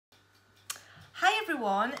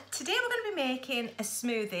everyone, today we're going to be making a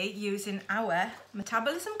smoothie using our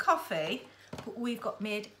metabolism coffee, but we've got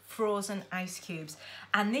made frozen ice cubes,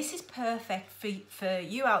 and this is perfect for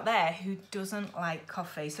you out there who doesn't like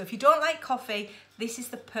coffee. So if you don't like coffee, this is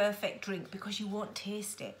the perfect drink because you won't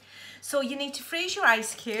taste it. So you need to freeze your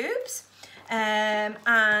ice cubes and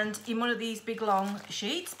in one of these big long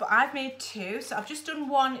sheets, but I've made two. So I've just done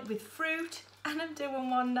one with fruit and I'm doing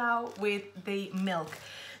one now with the milk.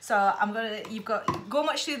 So you've got go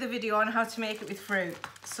much through the video on how to make it with fruit.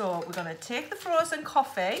 So we're gonna take the frozen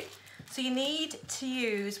coffee. So you need to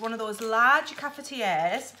use one of those large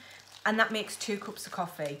cafetières, and that makes 2 cups of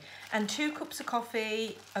coffee. And 2 cups of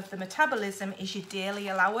coffee of the metabolism is your daily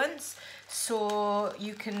allowance. So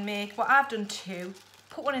you can make, what I've done 2,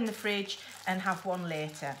 put one in the fridge and have one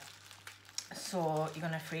later. So you're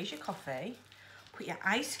gonna freeze your coffee, put your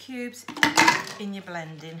ice cubes in your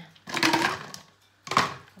blending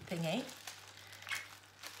thingy.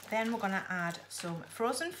 Then we're gonna add some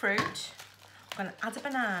frozen fruit. We're gonna add a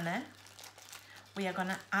banana. We are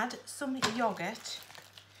gonna add some yogurt,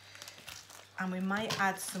 and we might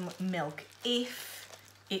add some milk if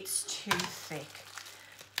it's too thick.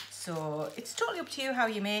 So it's totally up to you how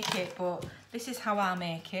you make it, but this is how I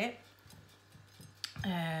make it.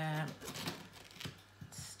 Let's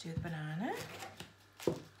do the banana.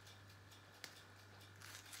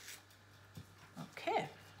 Okay.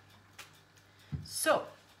 So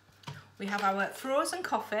we have our frozen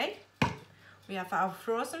coffee, we have our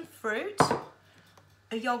frozen fruit,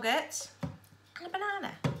 a yogurt and a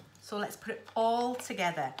banana. So let's put it all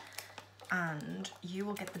together and you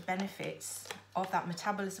will get the benefits of that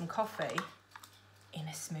metabolism coffee in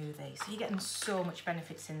a smoothie. So you're getting so much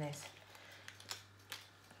benefits in this.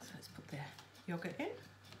 So let's put the yogurt in.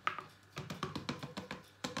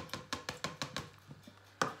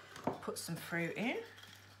 Put some fruit in.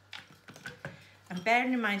 And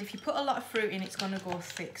bearing in mind, if you put a lot of fruit in, it's going to go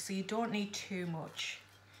thick, so you don't need too much.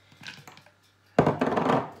 Let's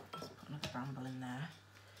put another bramble in there.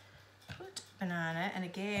 Put banana, and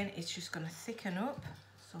again, it's just going to thicken up,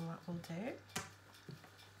 so that will do.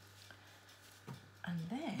 And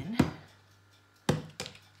then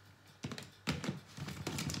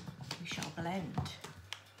we shall blend.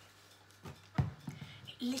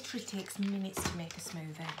 It literally takes minutes to make a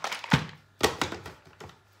smoothie.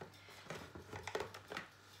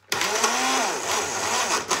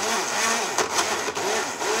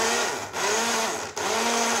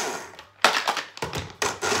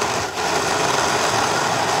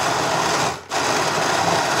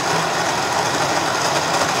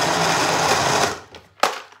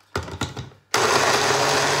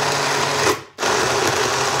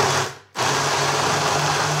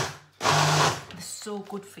 So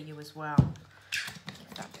good for you as well.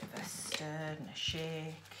 Give that a bit of a stir and a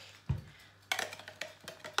shake.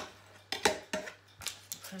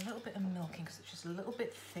 Put a little bit of milk in because it's just a little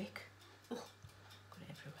bit thick. Ugh, got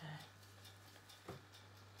it everywhere.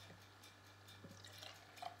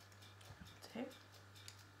 Two.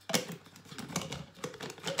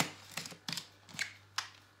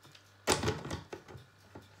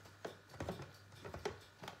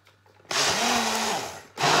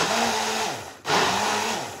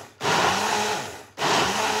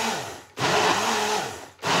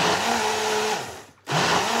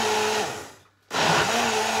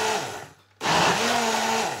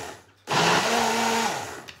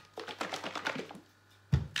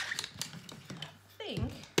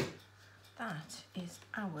 That is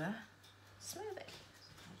our smoothie.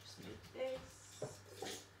 So I'll just move this,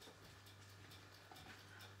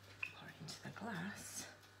 pour it into the glass.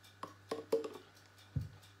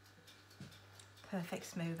 Perfect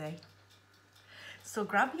smoothie. So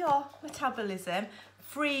grab your metabolism,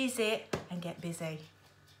 freeze it, and get busy.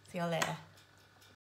 See you later.